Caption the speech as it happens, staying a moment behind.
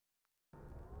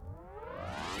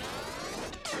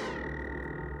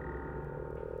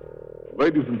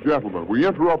Ladies and gentlemen, we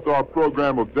interrupt our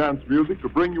program of dance music to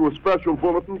bring you a special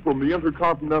bulletin from the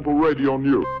Intercontinental Radio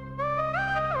News.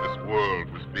 This world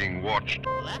was being watched.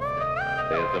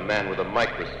 There's a man with a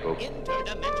microscope.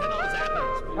 Interdimensional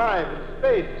zappers. Time and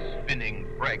space. Spinning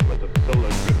fragments of solar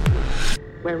driftwood.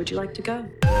 Where would you like to go?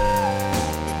 Time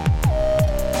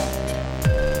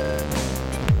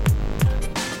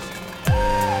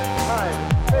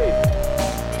and space.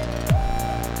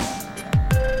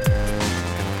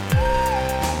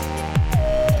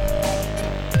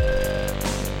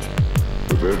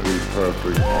 With every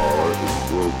passing hour, its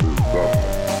growth is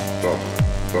suffering.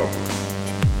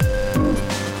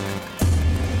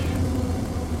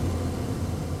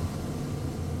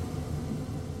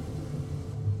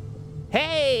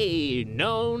 Hey,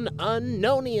 known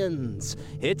unknownians,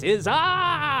 it is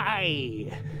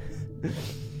I!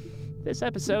 This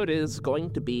episode is going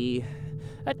to be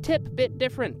a bit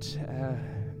different.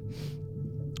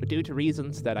 Due to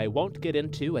reasons that I won't get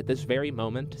into at this very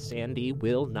moment, Sandy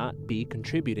will not be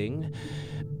contributing.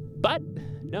 But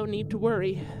no need to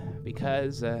worry,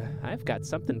 because I've got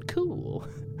something cool.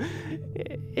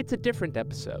 It's a different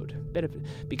episode,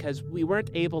 because we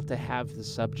weren't able to have the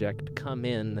subject come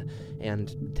in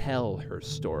and tell her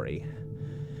story.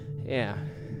 Yeah,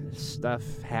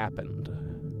 stuff happened.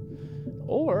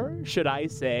 Or should I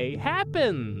say,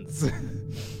 happens?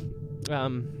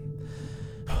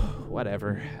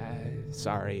 Whatever.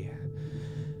 Sorry.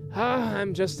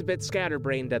 I'm just a bit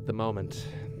scatterbrained at the moment.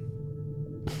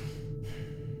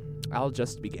 I'll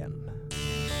just begin.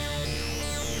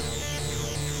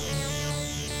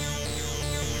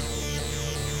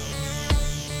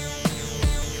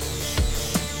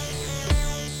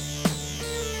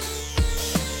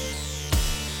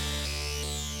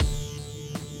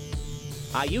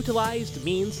 I utilized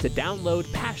means to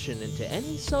download passion into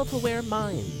any self-aware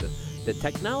mind. The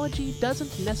technology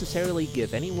doesn't necessarily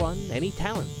give anyone any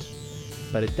talent,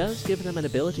 but it does give them an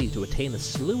ability to attain a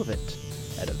slew of it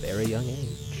at a very young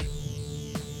age.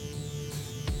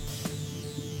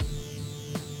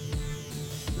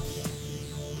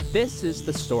 This is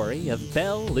the story of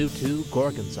Belle Lutu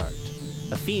Gorgonzart,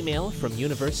 a female from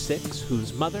Universe 6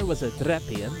 whose mother was a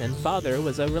Deppppian and father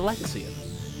was a Relaxian.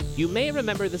 You may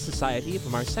remember the society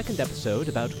from our second episode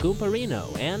about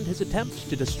Goomperino and his attempt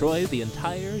to destroy the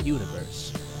entire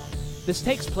universe. This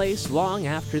takes place long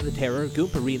after the terror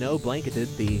Goomperino blanketed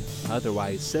the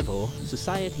otherwise civil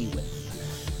society with.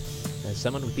 As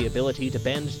someone with the ability to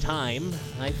bend time,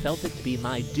 I felt it to be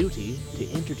my duty to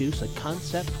introduce a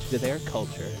concept to their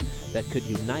culture that could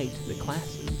unite the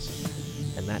classes,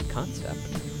 and that concept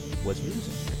was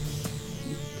music.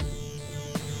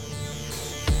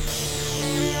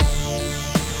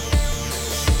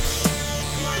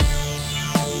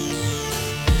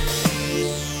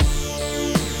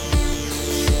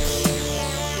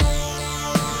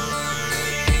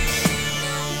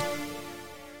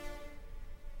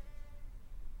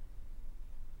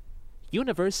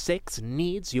 Universe 6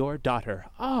 needs your daughter.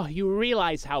 Oh, you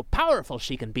realize how powerful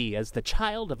she can be as the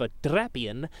child of a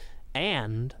Deppppian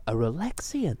and a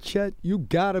Relaxian. Chet, you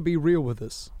gotta be real with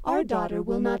us. Our daughter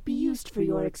will not be used for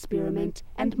your experiment,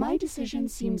 and my decision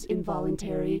seems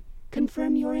involuntary.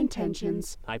 Confirm your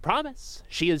intentions. I promise.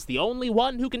 She is the only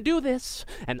one who can do this,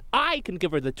 and I can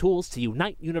give her the tools to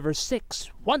unite Universe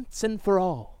 6 once and for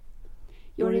all.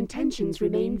 Your intentions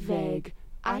remain vague.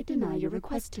 I deny your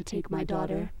request to take my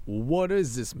daughter. What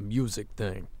is this music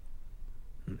thing?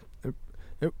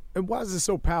 And why is it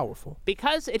so powerful?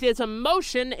 Because it is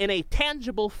emotion in a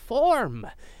tangible form.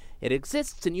 It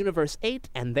exists in Universe 8,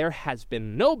 and there has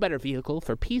been no better vehicle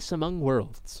for peace among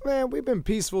worlds. Man, we've been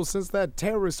peaceful since that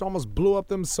terrorist almost blew up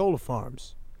them solar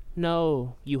farms.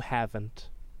 No, you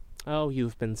haven't. Oh,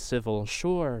 you've been civil,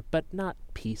 sure, but not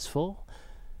peaceful.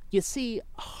 You see,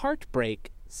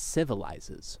 heartbreak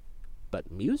civilizes. But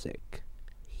music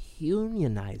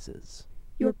unionizes.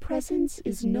 Your presence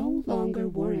is no longer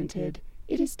warranted.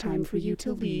 It is time for you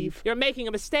to leave. You're making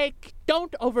a mistake.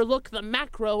 Don't overlook the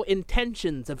macro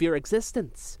intentions of your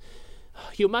existence.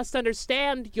 You must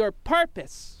understand your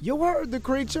purpose. You heard the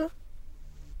creature?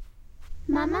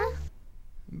 Mama?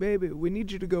 Baby, we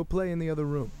need you to go play in the other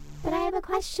room. But I have a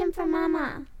question for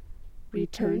Mama.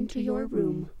 Return to your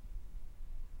room.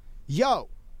 Yo!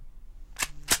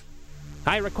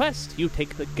 I request you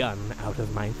take the gun out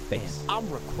of my face. I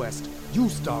request you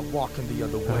start walking the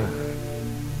other way.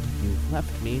 You've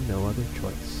left me no other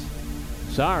choice.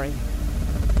 Sorry.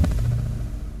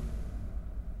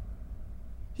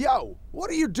 Yo, what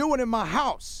are you doing in my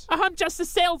house? I'm just a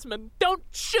salesman. Don't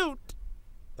shoot.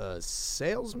 A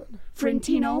salesman?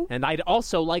 Frentino? And I'd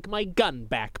also like my gun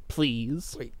back,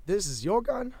 please. Wait, this is your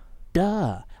gun?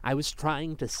 Duh. I was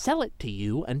trying to sell it to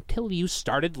you until you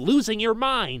started losing your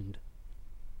mind.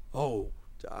 Oh,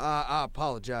 I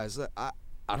apologize. I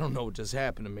don't know what just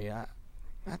happened to me.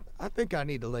 I think I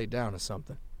need to lay down or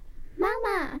something.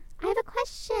 Mama, I have a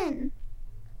question.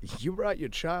 You brought your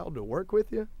child to work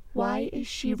with you? Why is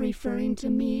she referring to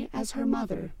me as her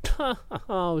mother?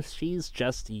 Oh, she's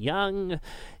just young.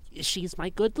 She's my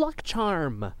good luck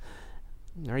charm.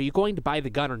 Are you going to buy the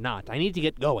gun or not? I need to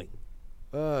get going.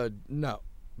 No.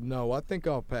 No, I think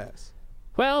I'll pass.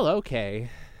 Well, okay.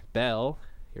 Belle,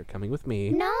 you're coming with me.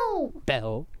 No!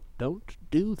 Belle, don't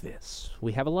do this.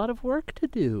 We have a lot of work to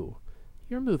do.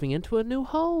 You're moving into a new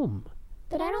home.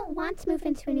 But I don't want to move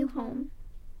into a new home.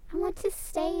 I want to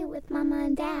stay with Mama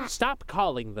and Dad. Stop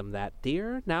calling them that,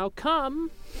 dear. Now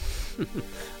come.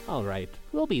 All right,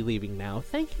 we'll be leaving now.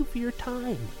 Thank you for your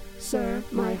time. Sir,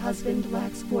 my husband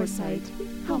lacks foresight.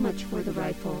 How much for the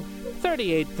rifle?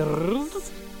 38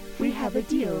 drrrs. We have a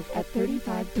deal at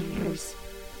 $35.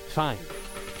 Fine.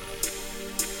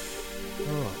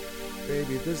 Oh,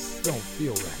 baby, this don't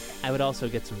feel right. I would also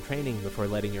get some training before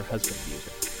letting your husband use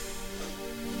it.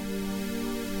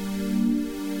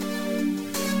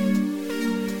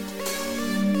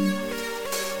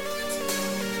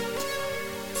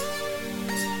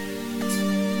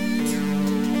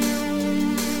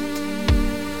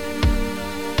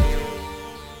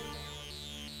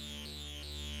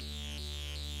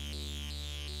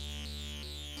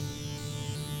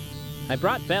 I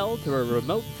brought Belle to a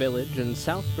remote village in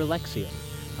South Relaxium.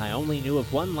 I only knew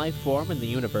of one life form in the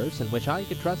universe in which I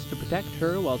could trust to protect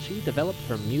her while she developed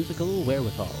her musical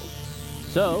wherewithal.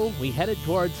 So, we headed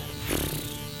towards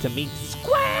to meet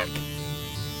Squack!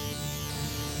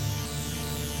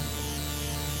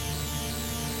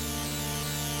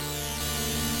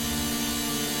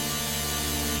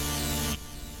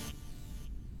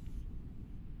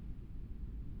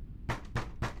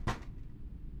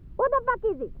 What the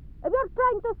fuck is it? If you're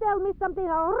trying to sell me something,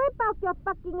 I'll rip out your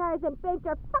fucking eyes and paint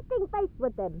your fucking face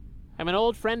with them. I'm an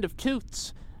old friend of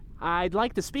Toots. I'd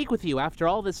like to speak with you after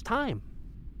all this time.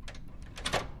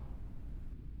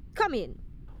 Come in.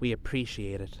 We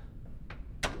appreciate it.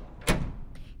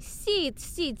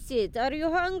 Sit. Are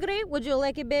you hungry? Would you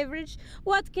like a beverage?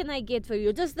 What can I get for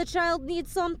you? Does the child need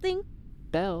something?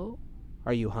 Belle,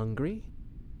 are you hungry?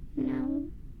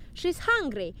 No. She's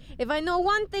hungry. If I know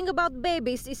one thing about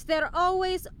babies, is they're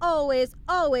always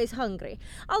hungry.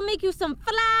 I'll make you some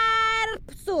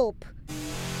flarp soup.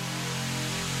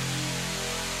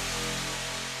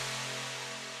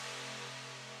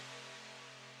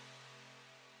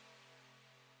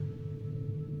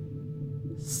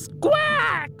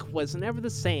 Squack was never the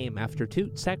same after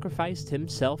Toot sacrificed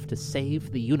himself to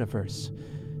save the universe.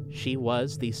 She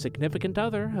was the significant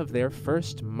other of their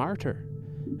first martyr.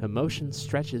 Emotion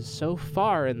stretches so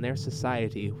far in their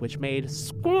society, which made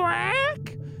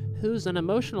Squack, who's an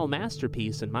emotional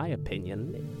masterpiece in my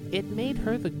opinion, it made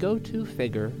her the go-to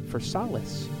figure for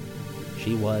solace.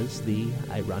 She was the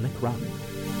ironic Robin.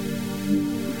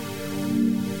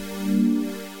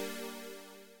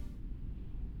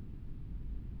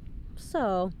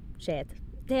 So, Chet,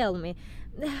 tell me,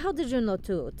 how did you know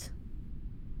Toot?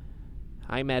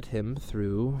 I met him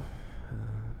through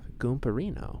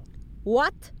Goomperino.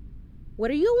 What?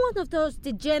 Were you one of those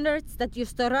degenerates that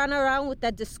used to run around with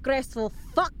that disgraceful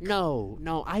fuck? No,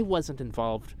 I wasn't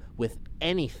involved with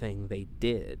anything they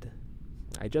did.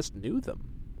 I just knew them.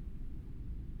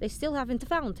 They still haven't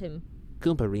found him.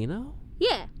 Goomperino?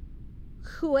 Yeah.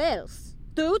 Who else?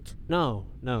 Toot? No,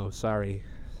 sorry.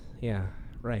 Yeah,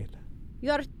 right.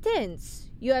 You're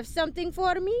tense. You have something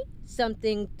for me?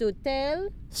 Something to tell?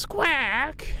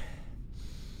 Squack!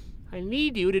 I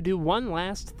need you to do one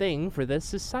last thing for this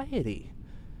society.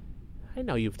 I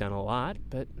know you've done a lot,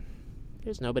 but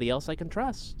there's nobody else I can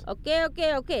trust.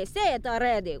 Okay. Say it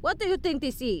already. What do you think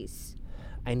this is?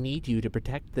 I need you to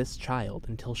protect this child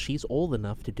until she's old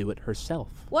enough to do it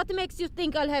herself. What makes you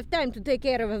think I'll have time to take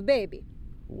care of a baby?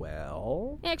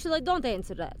 Well... Actually, don't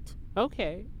answer that.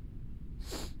 Okay.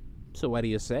 So what do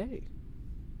you say?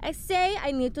 I say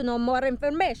I need to know more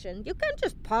information. You can't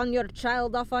just pawn your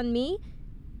child off on me.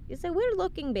 It's a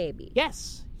weird-looking baby.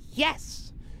 Yes!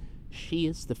 She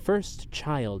is the first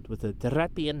child with a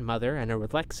Deppppian mother and a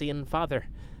Relaxian father.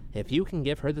 If you can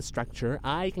give her the structure,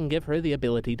 I can give her the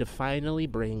ability to finally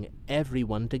bring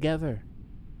everyone together.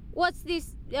 What's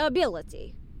this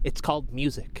ability? It's called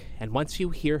music, and once you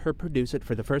hear her produce it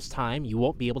for the first time, you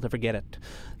won't be able to forget it.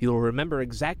 You'll remember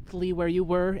exactly where you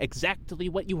were, exactly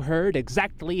what you heard,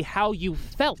 exactly how you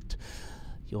felt.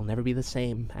 You'll never be the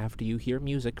same after you hear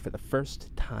music for the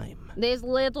first time. This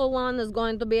little one is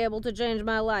going to be able to change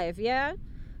my life, yeah?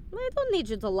 I don't need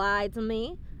you to lie to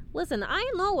me. Listen, I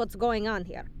know what's going on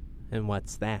here. And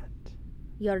what's that?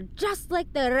 You're just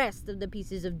like the rest of the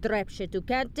pieces of drep shit who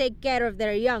can't take care of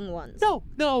their young ones. No.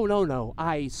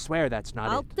 I swear that's not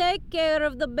I'll it. take care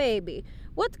of the baby.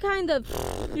 What kind of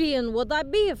Ian would I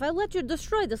be if I let you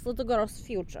destroy this little girl's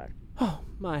future? Oh,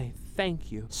 my,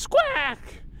 thank you. Squack!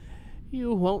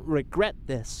 You won't regret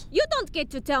this. You don't get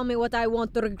to tell me what I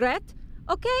want to regret,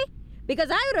 okay? Because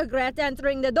I regret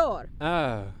entering the door.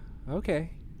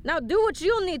 Okay. Now do what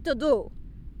you need to do.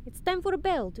 It's time for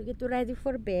Belle to get ready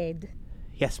for bed.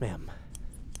 Yes, ma'am.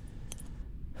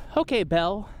 Okay,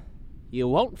 Belle. You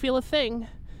won't feel a thing.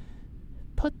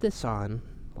 Put this on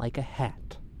like a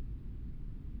hat.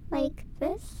 Like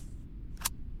this?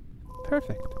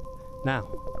 Perfect.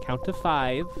 Now, count to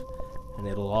 5, and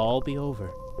it'll all be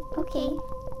over. Okay.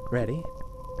 Ready?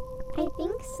 I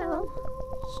think so.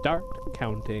 Start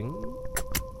counting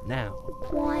now.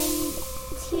 1, 2,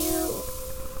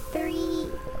 3,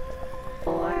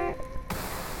 4,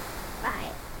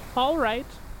 5. All right.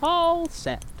 All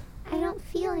set. I don't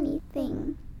feel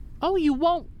anything. Oh, you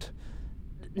won't.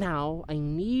 Now, I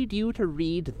need you to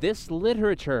read this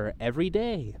literature every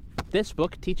day. This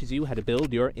book teaches you how to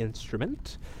build your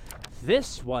instrument.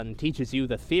 This one teaches you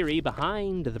the theory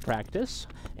behind the practice.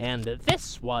 And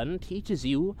this one teaches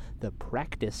you the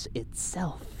practice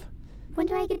itself. When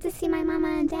do I get to see my mama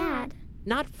and dad?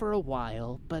 Not for a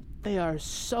while, but they are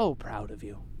so proud of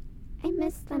you. I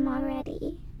miss them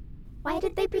already. Why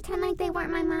did they pretend like they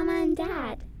weren't my mama and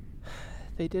dad?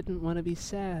 They didn't want to be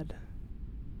sad.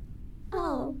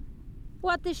 Oh.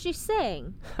 What is she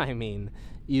saying? I mean,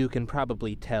 you can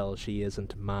probably tell she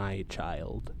isn't my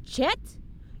child. Chet?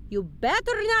 You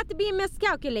better not be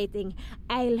miscalculating.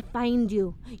 I'll find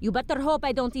you. You better hope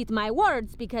I don't eat my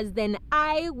words, because then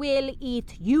I will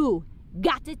eat you.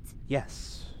 Got it?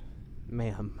 Yes,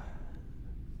 ma'am.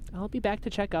 I'll be back to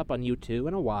check up on you two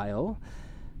in a while,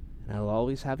 and I'll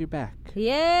always have your back.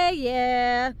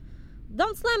 Yeah.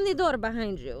 Don't slam the door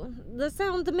behind you. The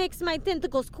sound makes my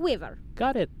tentacles quiver.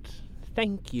 Got it.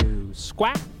 Thank you,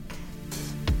 Squack.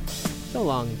 So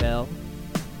long, Belle.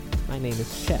 My name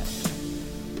is Chet.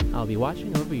 I'll be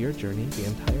watching over your journey the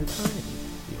entire time.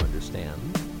 You understand?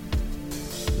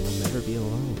 You will never be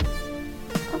alone.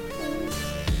 Okay.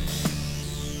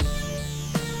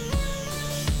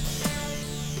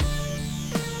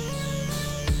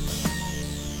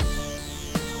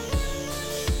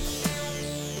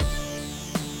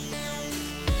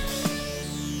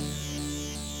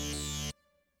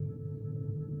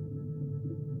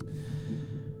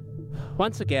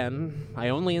 Once again, I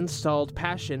only installed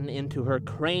passion into her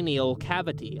cranial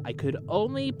cavity. I could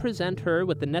only present her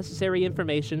with the necessary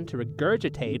information to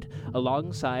regurgitate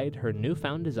alongside her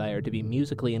newfound desire to be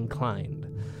musically inclined.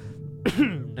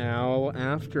 Now,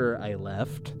 after I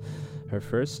left, her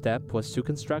first step was to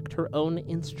construct her own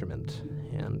instrument,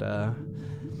 and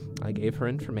I gave her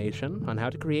information on how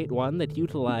to create one that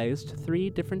utilized 3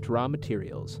 different raw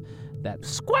materials that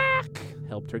Squack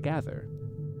helped her gather.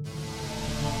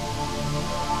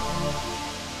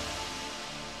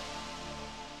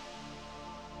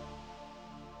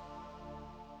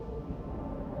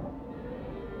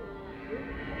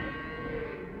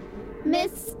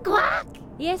 Miss Squack!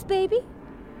 Yes, baby?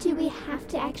 Do we have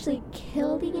to actually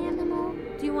kill the animal?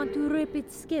 Do you want to rip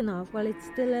its skin off while it's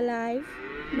still alive?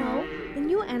 No. Then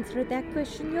you answer that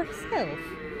question yourself.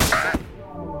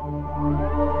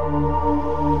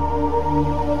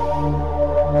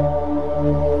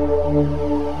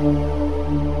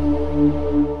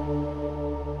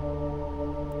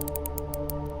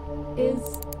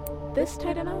 Is this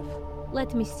tight enough?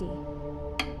 Let me see.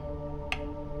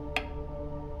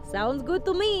 Sounds good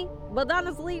to me, but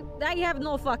honestly, I have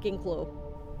no fucking clue.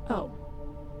 Oh.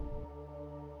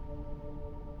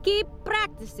 Keep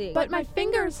practicing. But my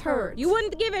fingers hurt. You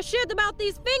wouldn't give a shit about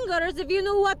these fingers if you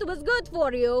knew what was good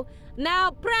for you.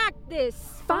 Now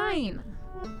practice. Fine.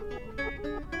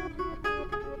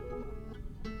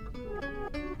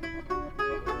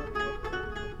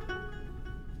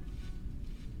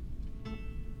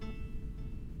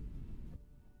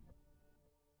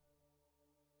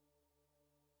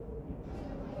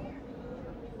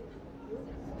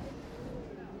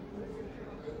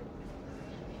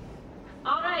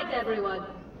 All right, everyone.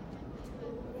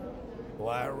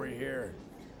 Why are we here?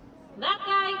 That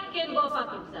guy can go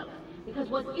fuck himself. Because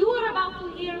what you are about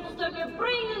to hear will turn your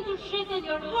brain into shit and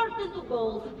your heart into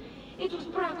gold. It was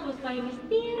brought to us by a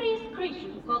mysterious creature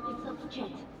who called himself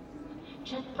Chet.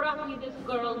 Chet brought me this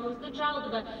girl who was the child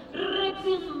of a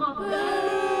ripping mother.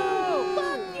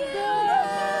 Fuck you!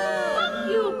 Fuck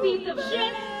you, piece of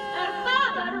shit! Her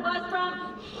father was from...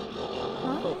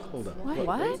 Huh? Hold on.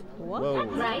 What? Whoa.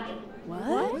 That's right.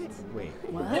 What? Wait.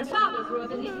 Her father grew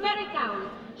up in this very town.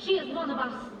 She is one of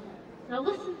us. Now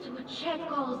listen to what Chet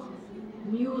calls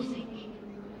music.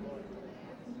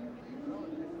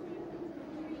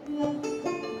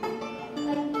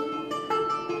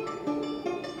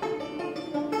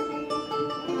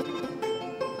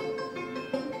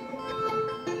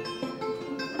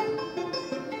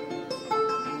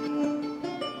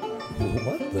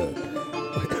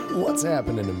 What's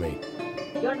happening to me?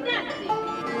 You're dancing.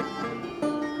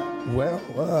 Well,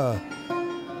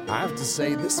 I have to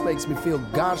say, this makes me feel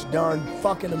gosh darn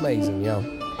fucking amazing, yo.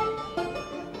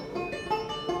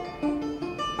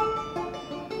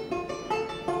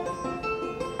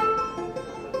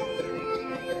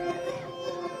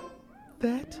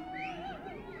 That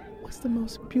was the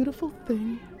most beautiful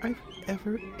thing I've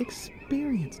ever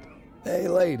experienced. Hey,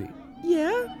 lady.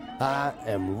 Yeah? I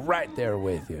am right there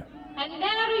with you. And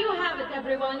there you have it,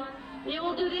 everyone. We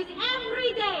will do this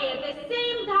every day at the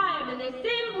same time in the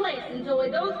same place until we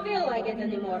don't feel like it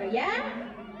anymore, yeah?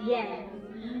 Yeah.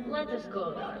 Let us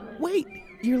go, darling. Wait,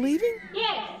 you're leaving?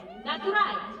 Yes, that's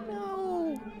right.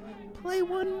 No. Play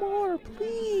one more,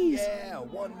 please. Yeah,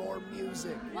 one more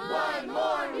music. One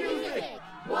more music!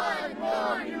 One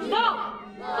more music! No!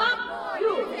 Fuck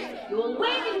you! You will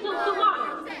wait until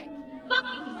tomorrow. Fuck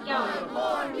you, scoundrel.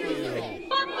 More music!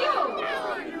 Fuck you!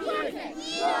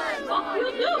 Fuck you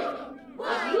too!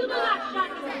 If you do not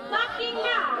shut your fucking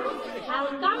mouth, I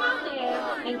will come out there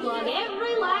and plug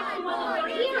every last one of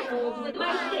your ear holes with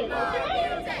my shit,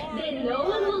 okay? Then no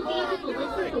one will be able to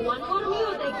listen to one more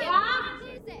music, yeah?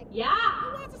 Yeah?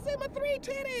 I want to see my 3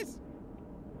 titties.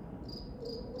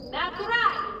 That's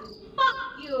right! Fuck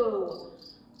you!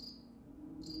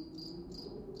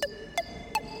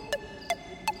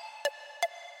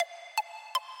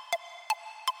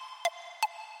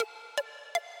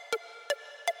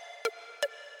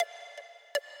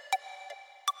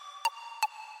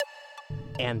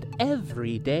 And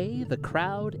every day the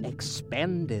crowd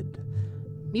expanded.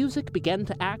 Music began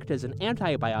to act as an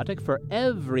antibiotic for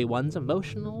everyone's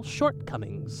emotional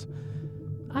shortcomings.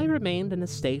 I remained in a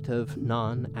state of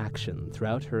non-action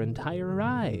throughout her entire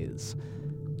rise.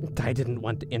 I didn't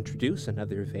want to introduce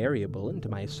another variable into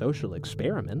my social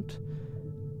experiment.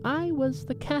 I was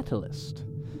the catalyst.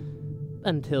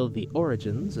 Until the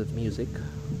origins of music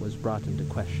was brought into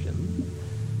question,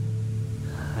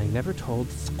 I never told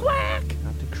Squack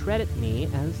not to credit me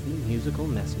as the musical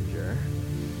messenger.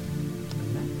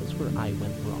 And that was where I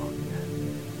went wrong.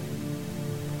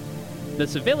 The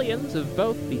civilians of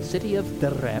both the city of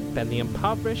Drep and the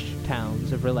impoverished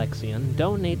towns of Relaxion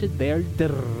donated their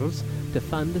drrs to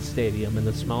fund a stadium in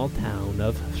the small town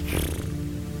of...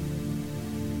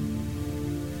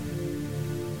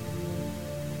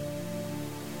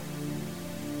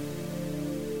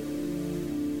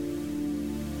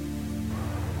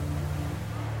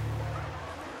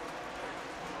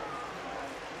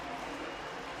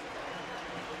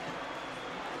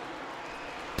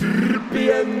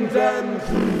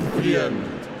 And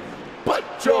put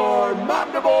your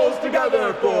mandibles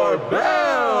together for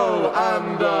Belle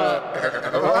and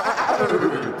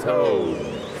Toad.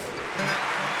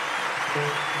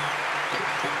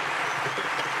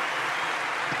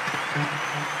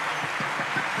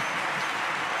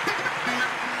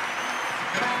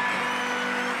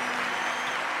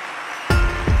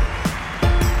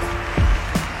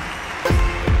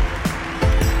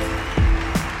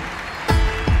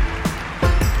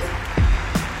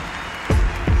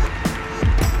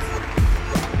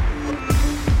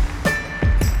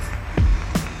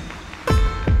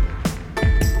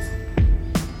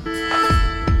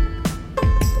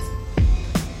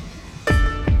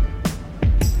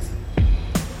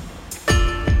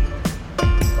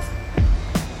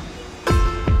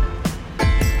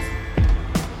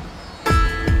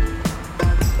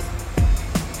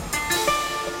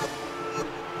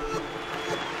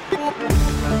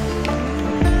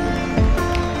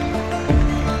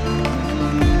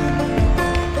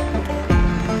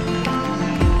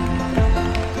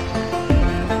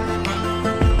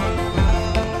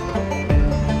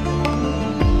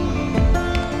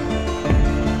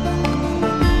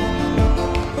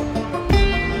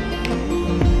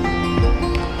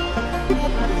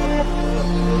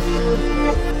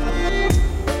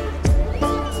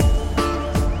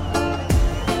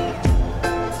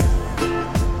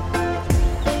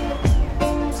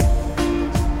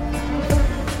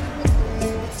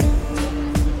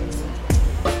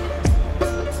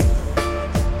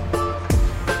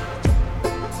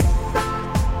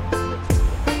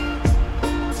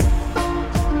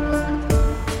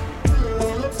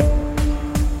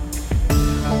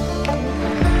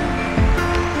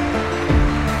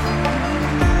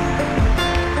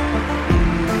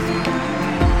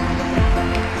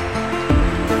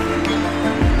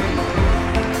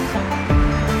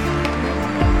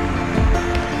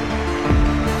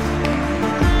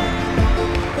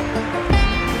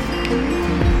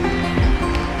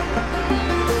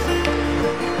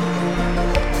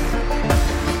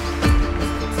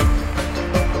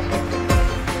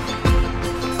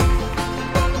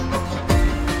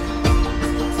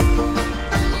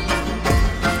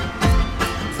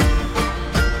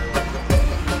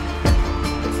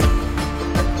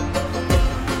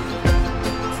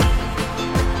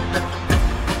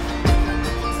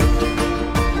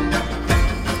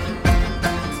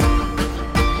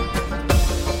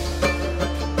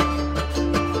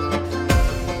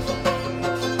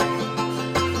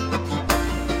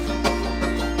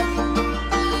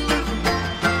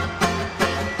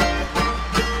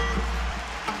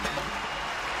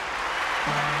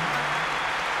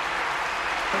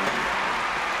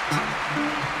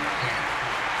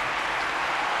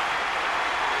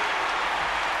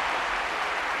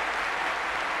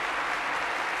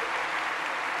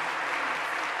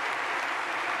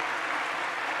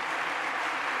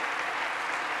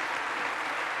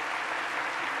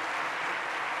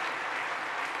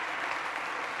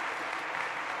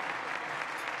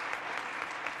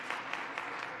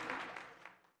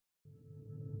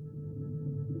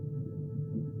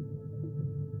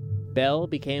 Belle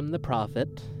became the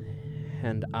prophet,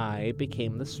 and I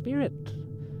became the spirit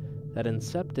that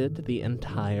incepted the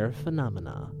entire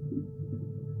phenomena.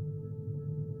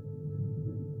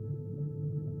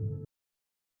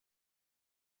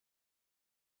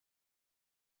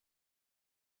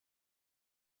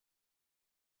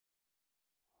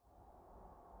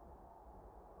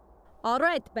 All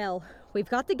right, Belle. We've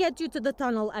got to get you to the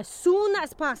tunnel as soon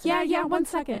as possible. Yeah, 1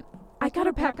 second. I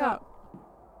gotta pack up.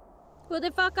 Who the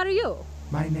fuck are you?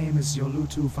 My name is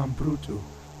Yolutu from Brutu.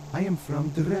 I am from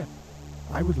Direct.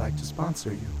 I would like to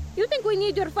sponsor you. You think we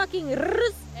need your fucking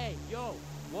rrrs? Hey, yo,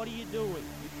 what are you doing?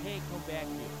 You can't come back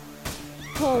here.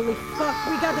 Holy fuck,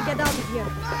 we gotta get out of here.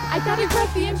 I gotta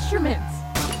grab the instruments.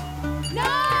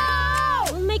 No!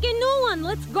 We'll make a new one.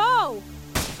 Let's go.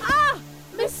 Ah!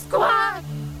 Miss Squack!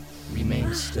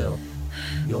 Remain still.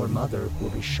 Your mother will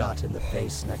be shot in the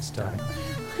face next time.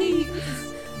 Please.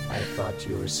 I thought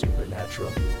you were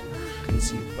supernatural.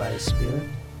 Conceived by a spirit?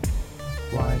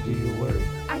 Why do you worry?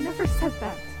 I never said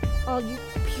that. All you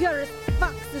purist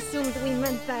fucks assumed we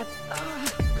meant that.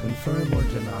 Confirm or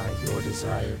deny your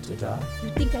desire to die? You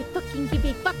think I fucking give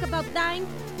a fuck about dying?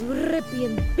 You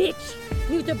rippian bitch!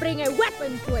 You to bring a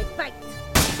weapon to a fight!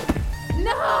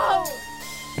 No!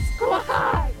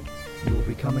 Squack! You will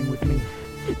be coming with me.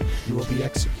 You will be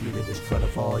executed in front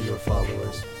of all your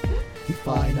followers. The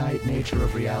finite nature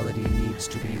of reality needs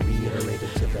to be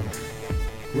reiterated to them.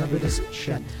 Whoever this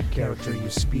Chet character you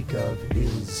speak of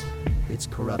is, it's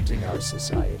corrupting our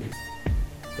society.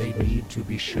 They need to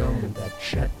be shown that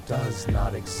Chet does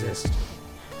not exist,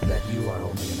 and that you are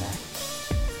only an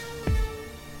act.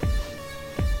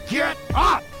 Get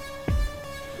up!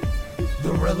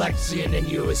 The Relaxian in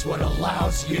you is what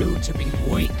allows you to be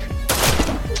weak.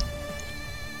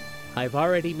 I've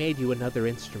already made you another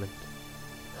instrument.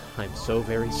 I'm so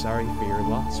very sorry for your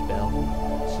loss, Belle.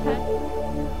 Chet?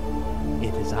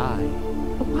 It is I.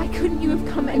 Why couldn't you have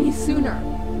come any sooner?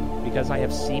 Because I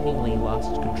have seemingly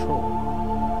lost control.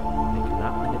 I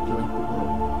cannot manipulate the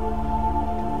world.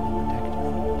 I can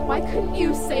only protect you. Why couldn't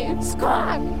you save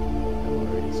Squack? I've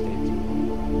already stayed too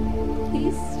long.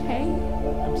 Please stay.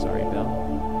 I'm sorry, Belle.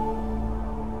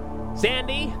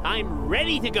 Sandy, I'm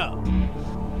ready to go.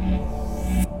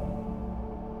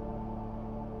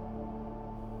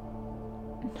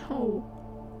 No.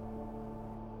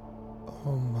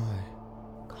 Oh my.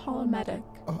 Call a medic.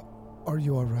 Are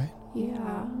you alright?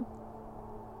 Yeah.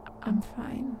 I'm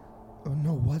fine. Oh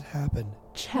no, what happened?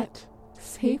 Chet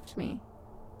saved me.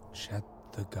 Chet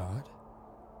the god?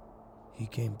 He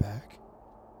came back?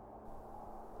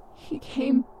 He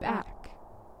came back.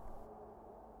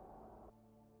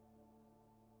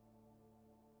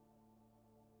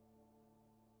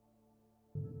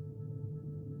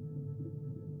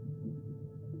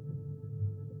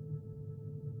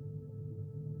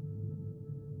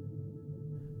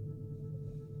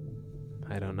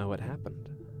 I don't know what happened.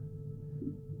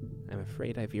 I'm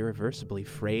afraid I've irreversibly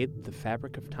frayed the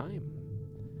fabric of time.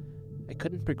 I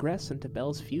couldn't progress into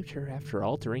Belle's future after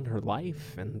altering her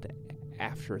life, and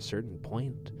after a certain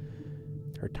point,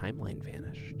 her timeline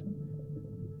vanished.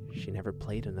 She never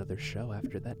played another show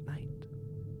after that night.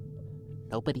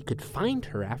 Nobody could find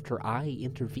her after I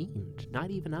intervened,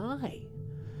 not even I.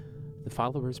 The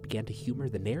followers began to humor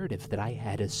the narrative that I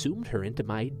had assumed her into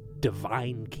my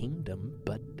divine kingdom,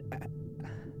 but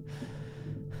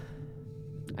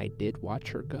I did watch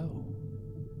her go.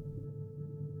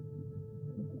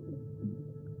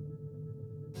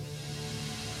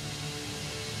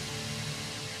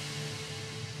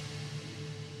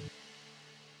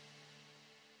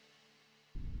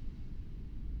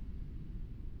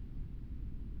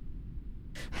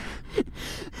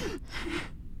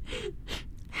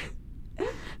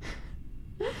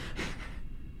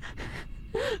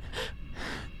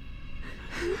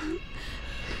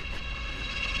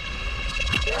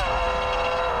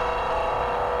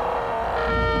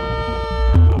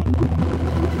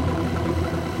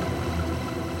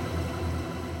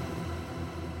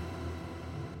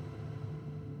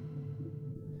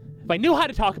 If I knew how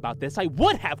to talk about this, I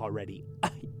would have already.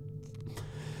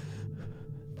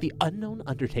 The unknown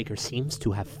Undertaker seems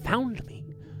to have found me.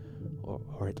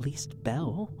 Or at least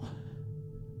Belle.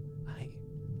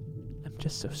 I'm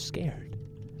just so scared.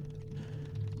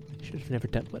 I should have never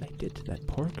done what I did to that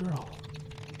poor girl.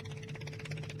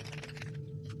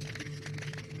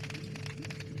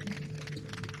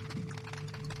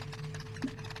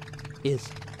 Is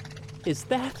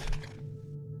that...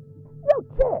 Yo,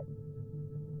 Chet!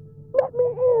 Let me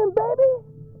in, baby!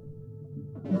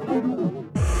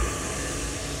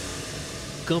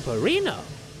 Goomperino?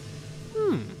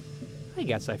 I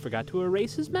guess I forgot to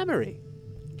erase his memory.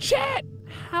 Chet!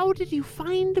 How did you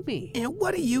find me? And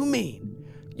what do you mean?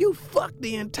 You fucked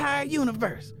the entire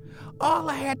universe. All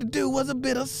I had to do was a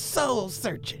bit of soul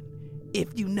searching,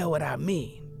 if you know what I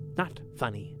mean. Not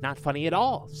funny at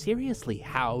all. Seriously,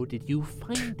 how did you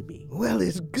find me? Well,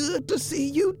 it's good to see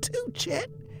you too, Chet.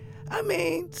 I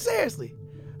mean, seriously,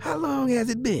 how long has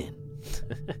it been?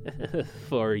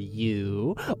 For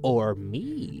you or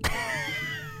me?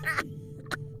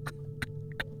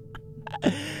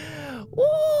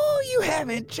 Ooh, you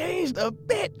haven't changed a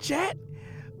bit, Chet.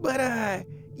 But,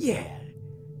 yeah.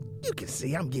 You can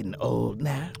see I'm getting old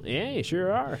now. Yeah, you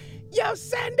sure are. Yo,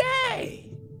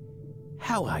 Sandy!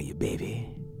 How are you,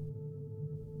 baby?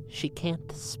 She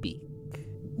can't speak.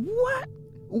 What?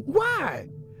 Why?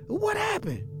 What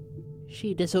happened?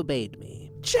 She disobeyed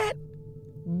me. Chet,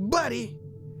 buddy,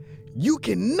 you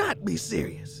cannot be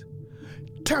serious.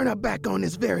 Turn her back on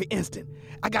this very instant.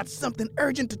 I got something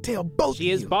urgent to tell both of you.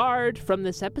 She is barred from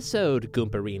this episode,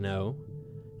 Goomperino.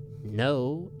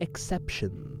 No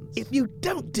exceptions. If you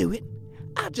don't do it,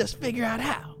 I'll just figure out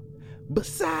how.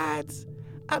 Besides,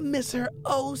 I miss her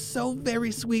oh so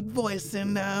very sweet voice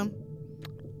and, I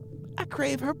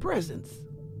crave her presence.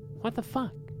 What the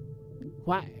fuck?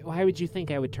 Why would you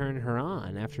think I would turn her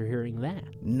on after hearing that?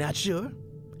 Not sure.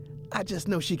 I just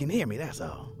know she can hear me, that's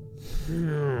all.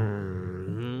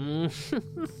 You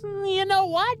know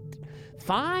what?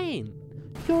 Fine.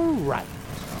 You're right.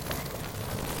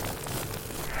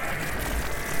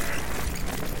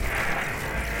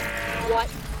 What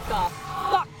the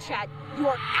fuck, Chet? You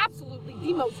are absolutely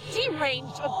the most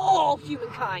deranged of all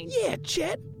humankind. Yeah,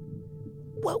 Chet.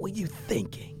 What were you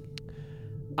thinking?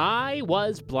 I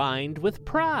was blind with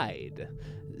pride.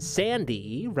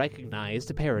 Sandy recognized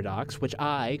a paradox which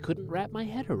I couldn't wrap my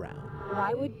head around.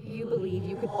 Why would you believe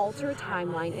you could alter a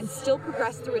timeline and still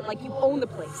progress through it like you own the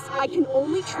place? I can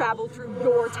only travel through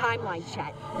your timeline,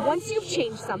 Chet. Once you've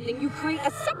changed something, you create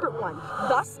a separate one,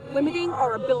 thus limiting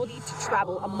our ability to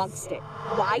travel amongst it.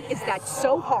 Why is that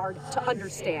so hard to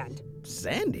understand?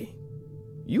 Sandy,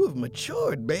 you have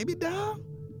matured, baby doll.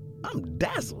 I'm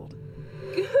dazzled.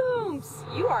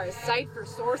 Gooms, you are a sight for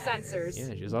sore sensors.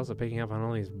 Yeah, she was also picking up on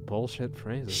all these bullshit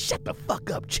phrases. Shut the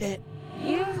fuck up, Chet.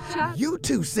 Yeah, Chet. You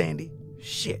too, Sandy.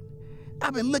 Shit.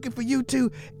 I've been looking for you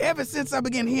two ever since I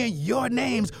began hearing your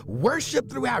names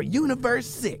worshipped throughout Universe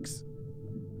 6.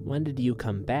 When did you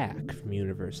come back from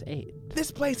Universe 8? This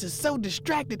place is so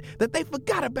distracted that they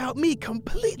forgot about me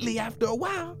completely after a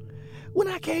while. When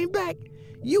I came back,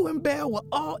 you and Belle were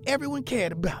all everyone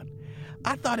cared about.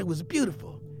 I thought it was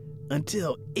beautiful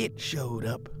until it showed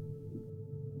up.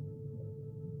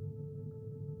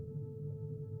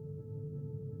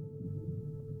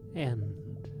 And,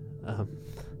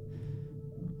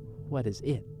 what is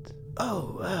it?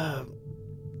 Oh,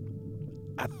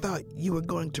 I thought you were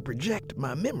going to project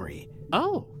my memory.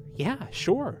 Oh, yeah,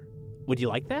 sure. Would you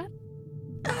like that?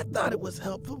 I thought it was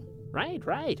helpful.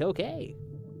 Right, okay.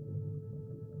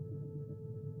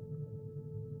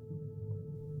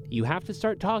 You have to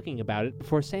start talking about it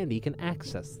before Sandy can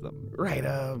access them. Right,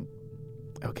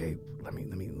 okay, let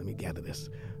me gather this.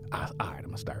 All right, I'm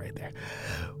gonna start right there.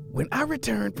 When I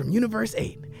returned from Universe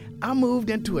 8, I moved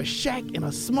into a shack in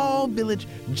a small village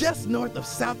just north of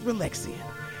South Relaxian.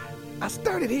 I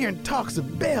started hearing talks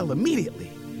of Belle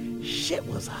immediately. Shit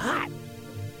was hot.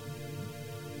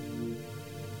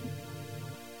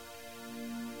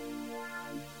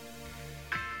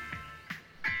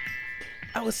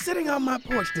 I was sitting on my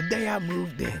porch the day I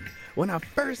moved in when I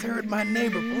first heard my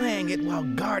neighbor playing it while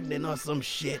gardening or some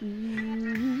shit.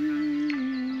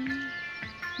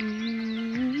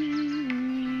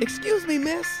 Excuse me,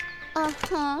 miss?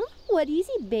 Uh-huh. What is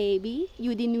it, baby?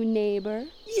 You the new neighbor?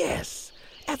 Yes.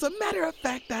 As a matter of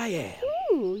fact, I am.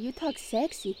 Ooh, you talk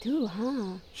sexy too,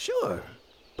 huh? Sure.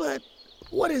 But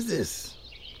what is this?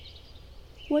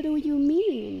 What do you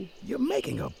mean? You're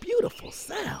making a beautiful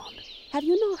sound. Have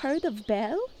you not heard of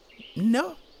Belle?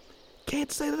 No.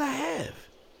 Can't say that I have.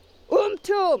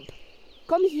 Umptoop!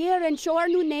 Come here and show our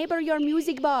new neighbor your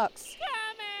music box.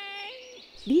 Coming!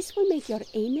 This will make your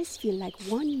anus feel like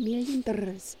 1 million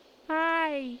drrs.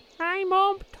 Hi, I'm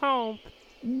Umptoop.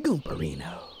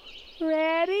 Goomperino.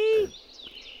 Ready?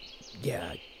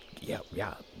 Yeah,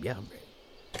 I'm ready.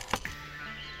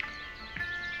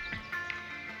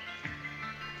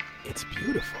 It's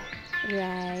beautiful.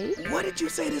 Right. What did you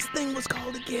say this thing was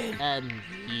called again? A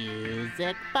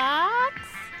music box?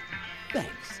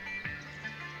 Thanks.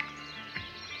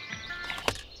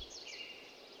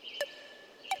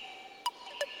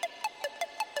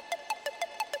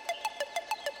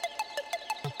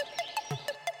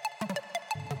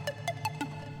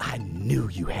 knew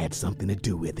you had something to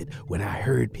do with it when I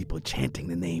heard people chanting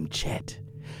the name Chet.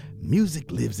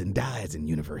 Music lives and dies in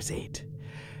Universe 8.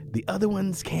 The other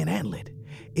ones can't handle it.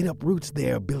 It uproots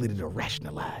their ability to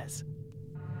rationalize.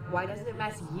 Why doesn't it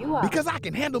mess you up? Because I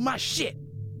can handle my shit.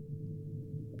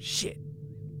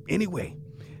 Anyway,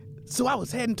 so I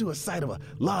was heading to a site of a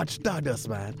large stardust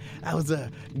mine. I was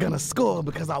gonna score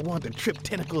because I wanted to trip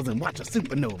tentacles and watch a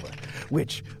supernova.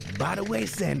 Which, by the way,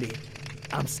 Sandy,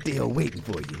 I'm still waiting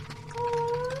for you.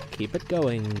 Keep it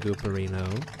going, Goomperino.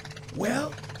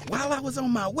 Well, while I was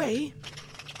on my way...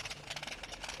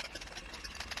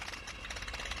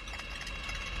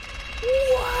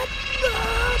 What the...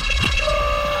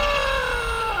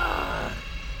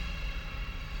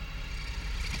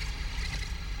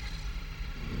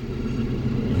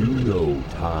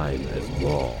 Time as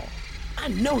law. I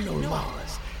know no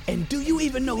laws. And do you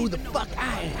even know who the fuck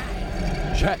I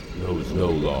am? Chet knows no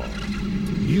law.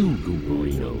 You,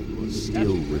 Goomperino,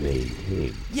 still remain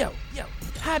king. Yo,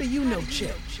 how do you know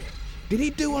Chet? Did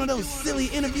he do one of those silly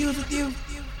interviews with you?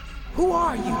 Who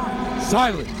are you?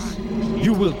 Silence!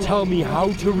 You will tell me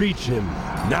how to reach him,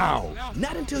 now!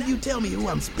 Not until you tell me who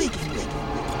I'm speaking with.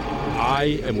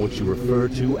 I am what you refer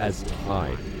to as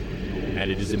time. And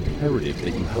it is imperative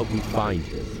that you help me find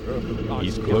him.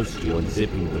 He's close to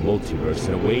unzipping the multiverse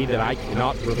in a way that I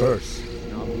cannot reverse.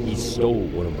 He stole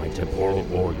one of my temporal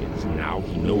organs, and now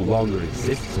he no longer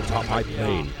exists atop my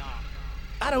plane.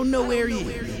 I don't know where he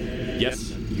is.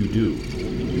 Yes, you do.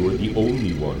 You are the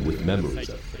only one with memories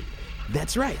of him.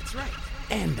 That's right.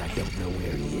 And I don't know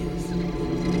where he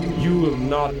is. You will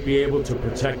not be able to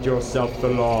protect yourself for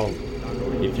long.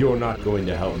 If you're not going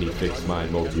to help me fix my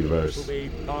multiverse,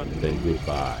 then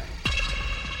goodbye.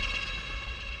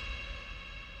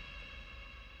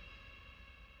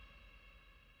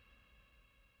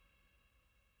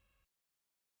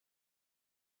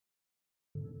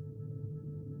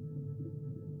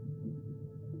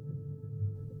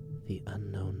 The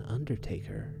unknown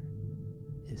Undertaker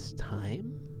is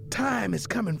time? Time is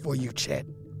coming for you, Chet.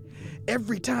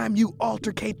 Every time you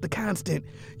altercate the constant,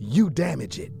 you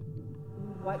damage it.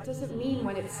 What does it mean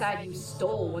when it said you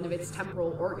stole one of its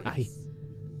temporal organs?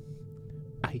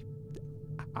 I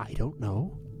don't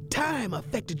know. Time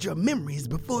affected your memories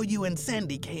before you and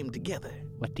Sandy came together.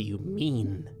 What do you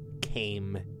mean,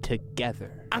 came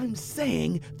together? I'm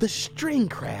saying the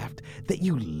Stringcraft that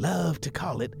you love to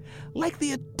call it, like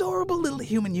the adorable little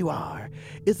human you are,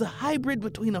 is a hybrid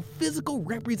between a physical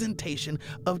representation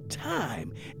of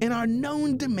time in our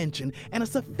known dimension and a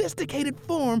sophisticated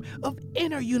form of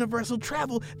inter-universal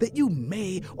travel that you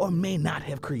may or may not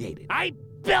have created. I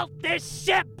built this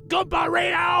ship,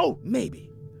 Goomperino! Maybe.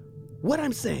 What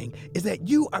I'm saying is that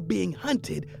you are being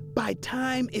hunted by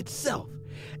time itself,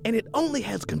 and it only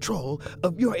has control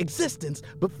of your existence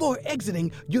before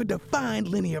exiting your defined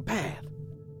linear path.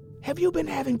 Have you been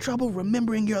having trouble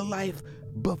remembering your life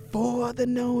before the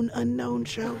Known Unknown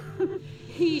show?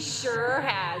 He sure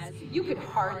has. You could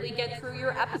hardly get through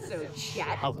your episode,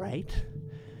 Chet. All right.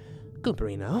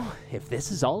 Goomperino, if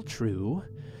this is all true,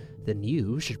 then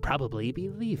you should probably be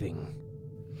leaving.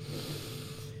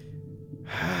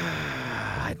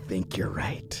 I think you're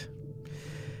right.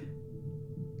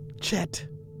 Chet,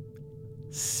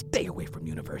 stay away from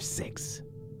Universe 6.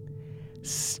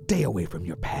 Stay away from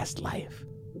your past life.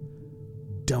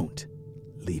 Don't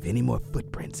leave any more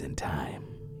footprints in time.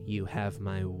 You have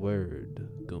my word,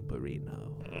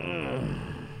 Goomperino.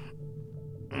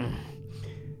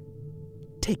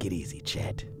 Take it easy,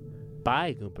 Chet.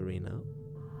 Bye, Goomperino.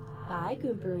 Bye,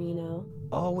 Goomperino.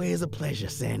 Always a pleasure,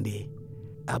 Sandy.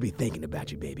 I'll be thinking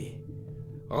about you, baby.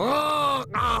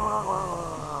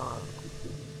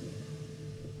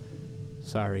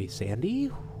 Sorry,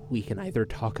 Sandy. We can either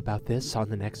talk about this on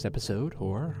the next episode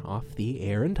or off the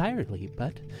air entirely,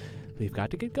 but we've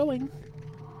got to get going.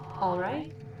 All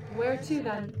right. Where to,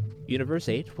 then? Universe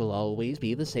 8 will always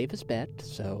be the safest bet,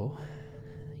 so,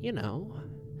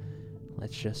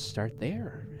 let's just start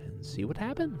there and see what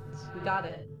happens. We got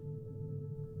it.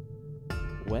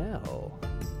 Well,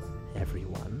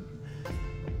 everyone,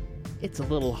 it's a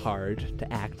little hard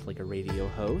to act like a radio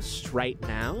host right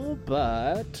now,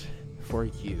 but for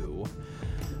you,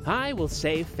 I will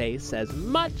save face as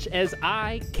much as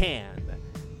I can.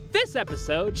 This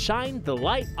episode shined the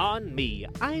light on me.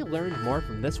 I learned more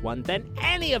from this one than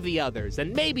any of the others,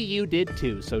 and maybe you did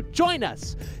too. So join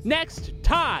us next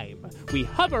time. We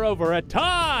hover over a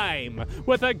time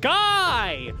with a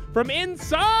guy from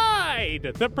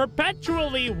inside the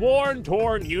perpetually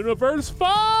worn-torn Universe 5.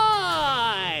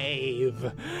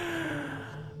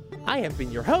 I have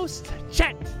been your host,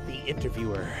 Chet the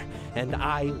Interviewer, and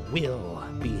I will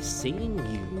be seeing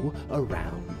you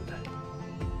around.